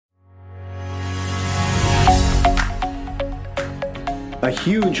A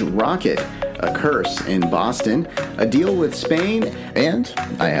huge rocket, a curse in Boston, a deal with Spain, and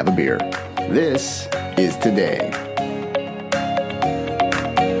I have a beer. This is Today.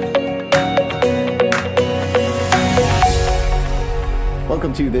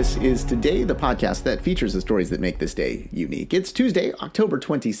 Welcome to This Is Today, the podcast that features the stories that make this day unique. It's Tuesday, October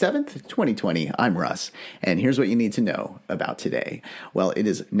 27th, 2020. I'm Russ, and here's what you need to know about today. Well, it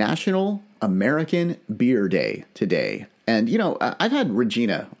is National American Beer Day today. And, you know, I've had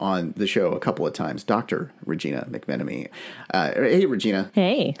Regina on the show a couple of times, Dr. Regina McMenemy. Hey, Regina.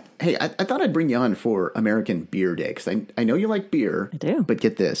 Hey. Hey, I thought I'd bring you on for American Beer Day, because I know you like beer. I do. But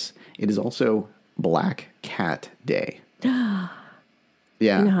get this, it is also Black Cat Day. Yeah.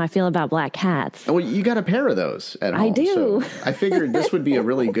 You know how I feel about black cats. Well, you got a pair of those at home. I do. So I figured this would be a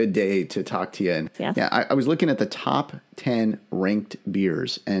really good day to talk to you. And Yes. yeah, I was looking at the top 10 ranked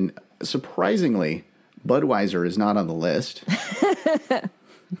beers, and surprisingly, Budweiser is not on the list.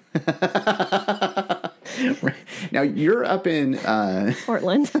 Right. Now, you're up in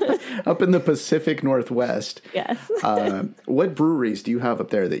Portland. up in the Pacific Northwest. Yes. What breweries do you have up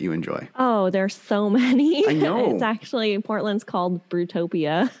there that you enjoy? Oh, there's so many. I know. It's actually, Portland's called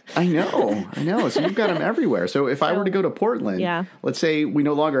Brewtopia. I know. So you've got them everywhere. So if I were to go to Portland, Yeah. let's say we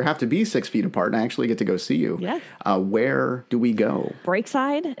no longer have to be 6 feet apart and I actually get to go see you. Yeah. Where do we go?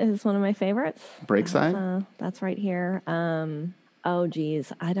 Breakside is one of my favorites. Breakside? That's right here. Oh,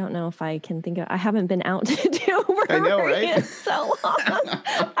 geez. I don't know if I can think of... I haven't been out to do a brewery I know, right? in so long.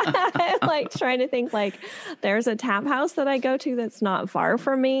 I'm like trying to think, like, there's a tap house that I go to that's not far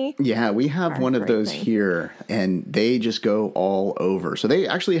from me. Yeah, we have one of those here, and they just go all over. So they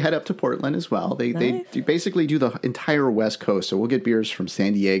actually head up to Portland as well. They basically do the entire West Coast. So we'll get beers from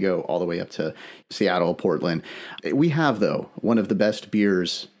San Diego all the way up to Seattle, Portland. We have, though, one of the best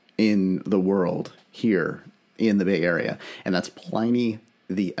beers in the world here in the Bay Area, and that's Pliny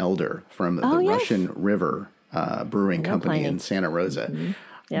the Elder from the Russian River Brewing Company Pliny. in Santa Rosa. Mm-hmm.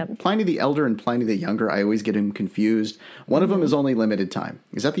 Yep. Pliny the Elder and Pliny the Younger, I always get them confused. One of them is only limited time.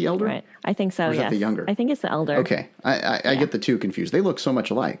 Is that the Elder? Right. I think so, Or is that the Younger? I think it's the Elder. Okay. I get the two confused. They look so much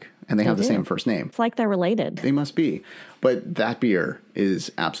alike, and they have the same first name. It's like they're related. They must be. But that beer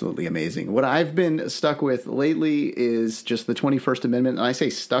is absolutely amazing. What I've been stuck with lately is just the 21st Amendment. And I say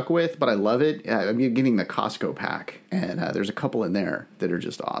stuck with, but I love it. I'm getting the Costco pack, and there's a couple in there that are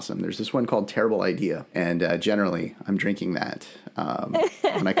just awesome. There's this one called Terrible Idea, and generally I'm drinking that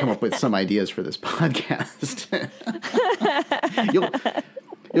when I come up with some ideas for this podcast.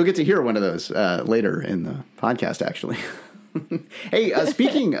 You'll get to hear one of those later in the podcast, actually. Hey,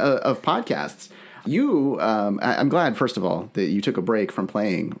 speaking of podcasts, I'm glad, first of all, that you took a break from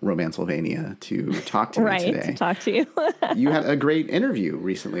playing Romancylvania to talk to me today. Right, to talk to you. You had a great interview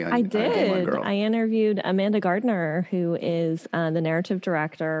recently on Game On Girl. I interviewed Amanda Gardner, who is the narrative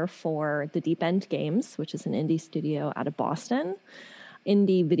director for the Deep End Games, which is an indie studio out of Boston.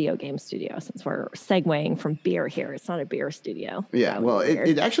 Indie video game studio, since we're segueing from beer here. It's not a beer studio. Yeah, well,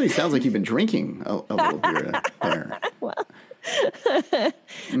 it actually sounds like you've been drinking a little beer there. Well,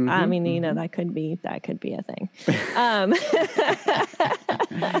 I mean, you know, that could be a thing.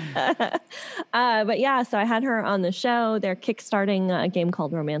 But yeah, so I had her on the show. They're kickstarting a game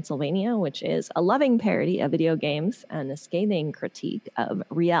called Romancylvania, which is a loving parody of video games and a scathing critique of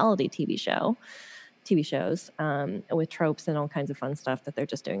reality TV shows with tropes and all kinds of fun stuff that they're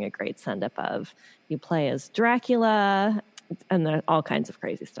just doing a great send-up of. You play as Dracula, and then all kinds of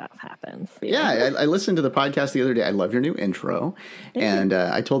crazy stuff happens. Yeah, I listened to the podcast the other day. I love your new intro. And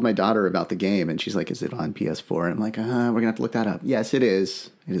I told my daughter about the game, and she's like, is it on PS4? And I'm like, we're going to have to look that up. Yes, it is.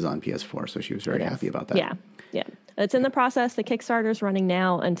 It is on PS4, so she was very happy about that. Yeah. It's in the process. The Kickstarter's running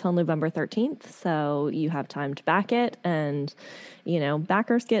now until November 13th, so you have time to back it, and, you know,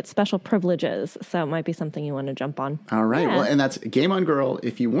 backers get special privileges, so it might be something you want to jump on. All right. Yeah. Well, and that's Game On Girl.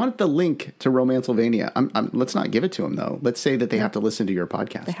 If you want the link to Romancylvania, let's not give it to them, though. Let's say that they have to listen to your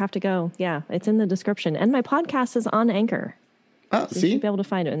podcast. They have to go. Yeah, it's in the description. And my podcast is on Anchor. Oh, so see? You should be able to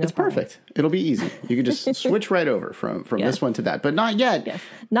find it. It's perfect. It'll be easy. You can just switch right over from this one to that, but not yet. Yes.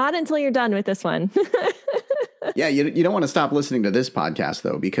 Not until you're done with this one. Yeah, you don't want to stop listening to this podcast,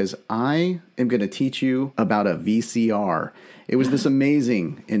 though, because I am going to teach you about a VCR. It was this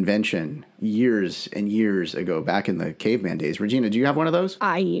amazing invention years and years ago, back in the caveman days. Regina, do you have one of those?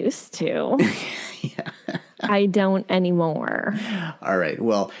 I used to. Yeah. I don't anymore. All right.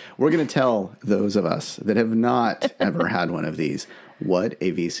 Well, we're going to tell those of us that have not ever had one of these what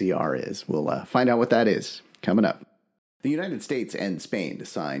a VCR is. We'll find out what that is coming up. The United States and Spain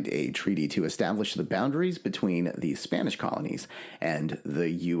signed a treaty to establish the boundaries between the Spanish colonies and the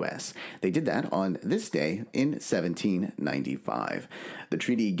U.S. They did that on this day in 1795. The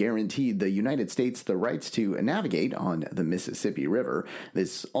treaty guaranteed the United States the rights to navigate on the Mississippi River.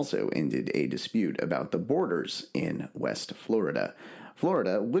 This also ended a dispute about the borders in West Florida.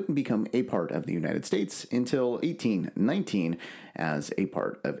 Florida wouldn't become a part of the United States until 1819 as a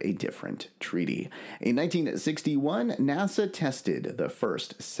part of a different treaty. In 1961, NASA tested the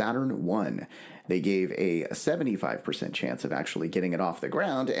first Saturn I. They gave a 75% chance of actually getting it off the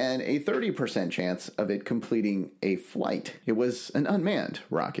ground and a 30% chance of it completing a flight. It was an unmanned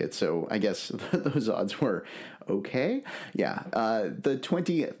rocket, so I guess those odds were okay. Yeah, the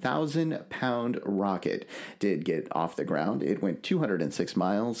 20,000-pound rocket did get off the ground. It went 206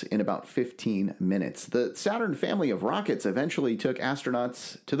 miles in about 15 minutes. The Saturn family of rockets eventually took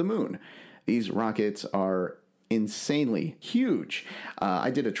astronauts to the moon. These rockets are insanely huge.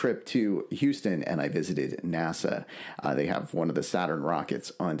 I did a trip to Houston and I visited NASA. They have one of the Saturn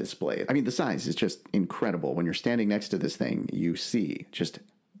rockets on display. I mean, the size is just incredible. When you're standing next to this thing, you see just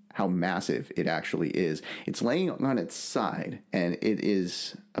how massive it actually is. It's laying on its side, and it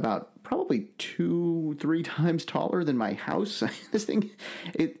is about probably 2-3 times taller than my house. This thing,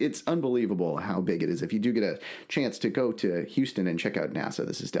 it's unbelievable how big it is. If you do get a chance to go to Houston and check out NASA,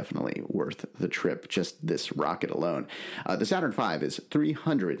 this is definitely worth the trip, just this rocket alone. The Saturn V is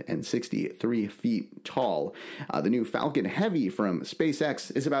 363 feet tall. The new Falcon Heavy from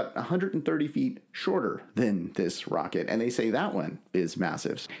SpaceX is about 130 feet shorter than this rocket, and they say that one is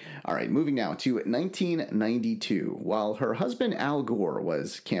massive. All right, moving now to 1992. While her husband Al Gore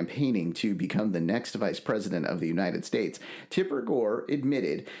was campaigning to become the next vice president of the United States, Tipper Gore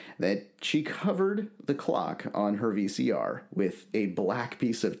admitted that she covered the clock on her VCR with a black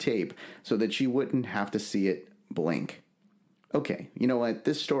piece of tape so that she wouldn't have to see it blink. Okay, you know what?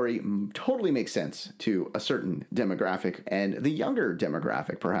 This story totally makes sense to a certain demographic, and the younger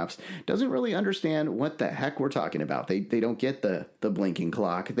demographic, perhaps, doesn't really understand what the heck we're talking about. They don't get the blinking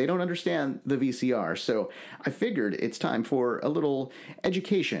clock. They don't understand the VCR. So I figured it's time for a little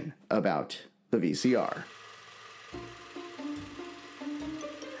education about the VCR.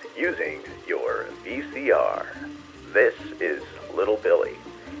 Using your VCR. This is little Billy,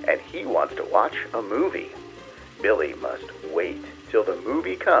 and he wants to watch a movie. Billy must wait till the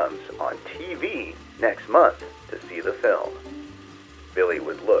movie comes on TV next month to see the film. Billy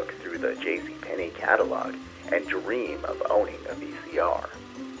would look through the JCPenney catalog and dream of owning a VCR.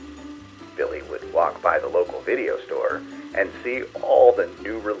 Billy would walk by the local video store and see all the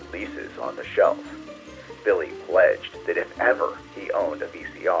new releases on the shelf. Billy pledged that if ever he owned a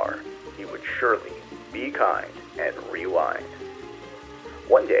VCR, he would surely be kind and rewind.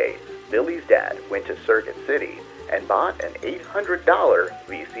 One day, Billy's dad went to Circuit City and bought an $800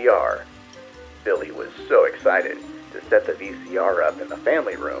 VCR. Billy was so excited to set the VCR up in the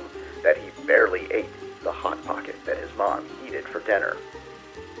family room that he barely ate the Hot Pocket that his mom heated for dinner.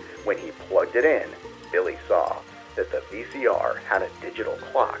 When he plugged it in, Billy saw that the VCR had a digital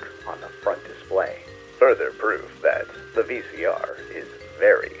clock on the front display. Further proof that the VCR is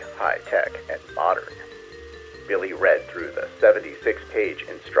very high-tech and modern. Billy read through the 76-page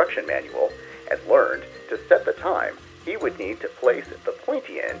instruction manual and learned to set the time he would need to place the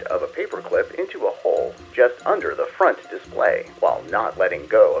pointy end of a paperclip into a hole just under the front display. While not letting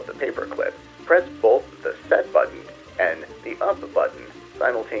go of the paperclip, press both the set button and the up button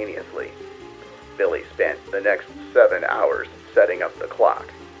simultaneously. Billy spent the next 7 hours setting up the clock.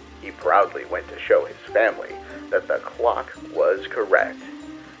 He proudly went to show his family that the clock was correct.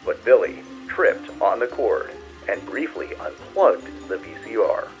 But Billy tripped on the cord and briefly unplugged the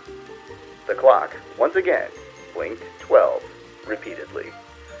VCR. The clock, once again, blinked 12 repeatedly.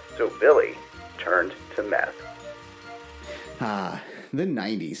 So Billy turned to meth. The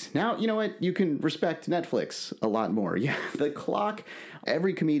 90s. Now, you know what? You can respect Netflix a lot more. Yeah, the clock,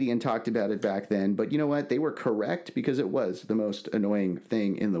 every comedian talked about it back then, but you know what? They were correct because it was the most annoying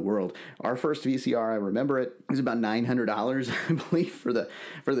thing in the world. Our first VCR, I remember it was about $900, I believe, for the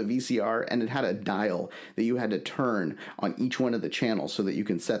VCR, and it had a dial that you had to turn on each one of the channels so that you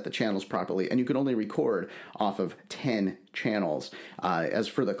can set the channels properly, and you could only record off of 10 channels. As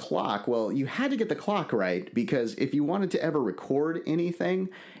for the clock, well, you had to get the clock right because if you wanted to ever record anything,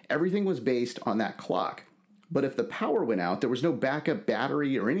 everything was based on that clock. But if the power went out, there was no backup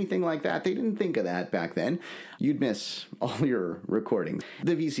battery or anything like that. They didn't think of that back then. You'd miss all your recordings.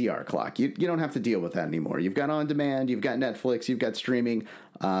 The VCR clock, you don't have to deal with that anymore. You've got on demand, you've got Netflix, you've got streaming.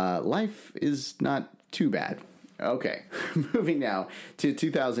 Life is not too bad. Okay, moving now to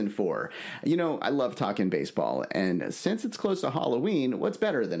 2004. You know, I love talking baseball, and since it's close to Halloween, what's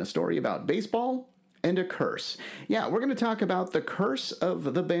better than a story about baseball and a curse? Yeah, we're going to talk about the curse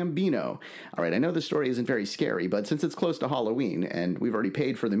of the Bambino. All right, I know the story isn't very scary, but since it's close to Halloween and we've already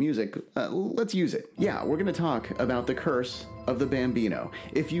paid for the music, let's use it. Yeah, we're going to talk about the curse of the Bambino.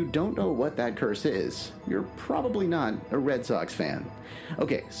 If you don't know what that curse is, you're probably not a Red Sox fan.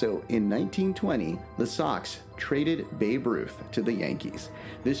 Okay, so in 1920, the Sox traded Babe Ruth to the Yankees.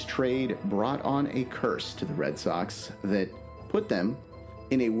 This trade brought on a curse to the Red Sox that put them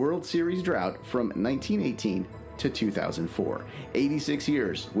in a World Series drought from 1918 to 2004. 86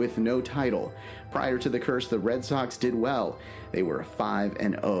 years with no title. Prior to the curse, the Red Sox did well. They were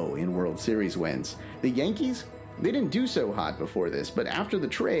 5-0 in World Series wins. The Yankees, they didn't do so hot before this, but after the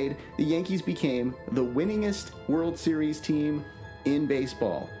trade, the Yankees became the winningest World Series team in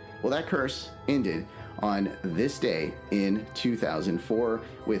baseball. Well, that curse ended on this day in 2004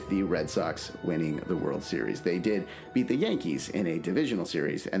 with the Red Sox winning the World Series. They did beat the Yankees in a divisional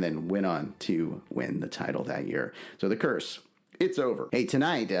series and then went on to win the title that year. So the curse, it's over. Hey,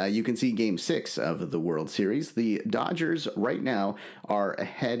 tonight you can see Game 6 of the World Series. The Dodgers right now are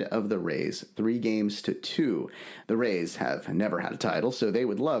ahead of the Rays, 3-2. The Rays have never had a title, so they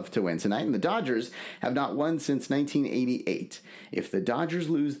would love to win tonight. And the Dodgers have not won since 1988. If the Dodgers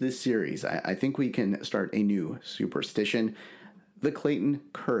lose this series, I think we can start a new superstition. The Clayton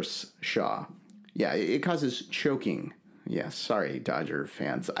Curse Shaw. Yeah, it causes choking. Yeah, sorry, Dodger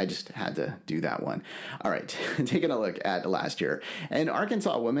fans. I just had to do that one. All right, taking a look at last year. An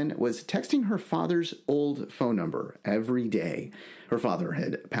Arkansas woman was texting her father's old phone number every day. Her father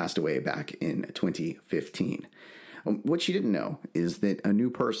had passed away back in 2015. What she didn't know is that a new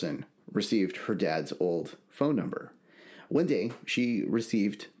person received her dad's old phone number. One day, she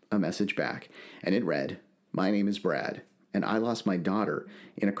received a message back, and it read, "My name is Brad, and I lost my daughter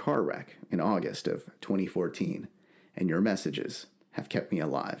in a car wreck in August of 2014. And your messages have kept me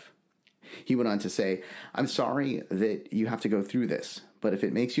alive." He went on to say, "I'm sorry that you have to go through this, but if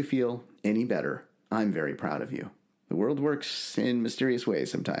it makes you feel any better, I'm very proud of you." The world works in mysterious ways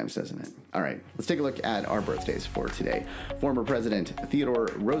sometimes, doesn't it? All right, let's take a look at our birthdays for today. Former President Theodore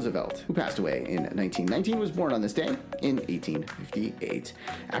Roosevelt, who passed away in 1919, was born on this day in 1858.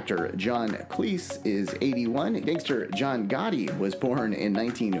 Actor John Cleese is 81. Gangster John Gotti was born in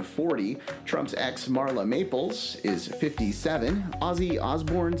 1940. Trump's ex Marla Maples is 57. Ozzy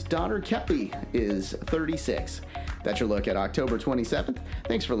Osbourne's daughter Kelly is 36. That's your look at October 27th.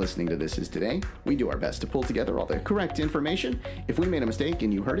 Thanks for listening to This Is Today. We do our best to pull together all the correct information. If we made a mistake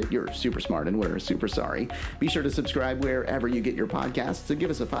and you heard it, you're super smart and we're super sorry. Be sure to subscribe wherever you get your podcasts and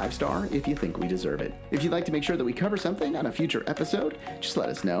give us a 5-star if you think we deserve it. If you'd like to make sure that we cover something on a future episode, just let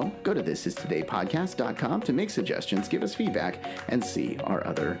us know. Go to thisistodaypodcast.com to make suggestions, give us feedback, and see our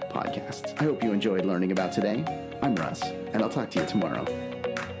other podcasts. I hope you enjoyed learning about today. I'm Russ, and I'll talk to you tomorrow.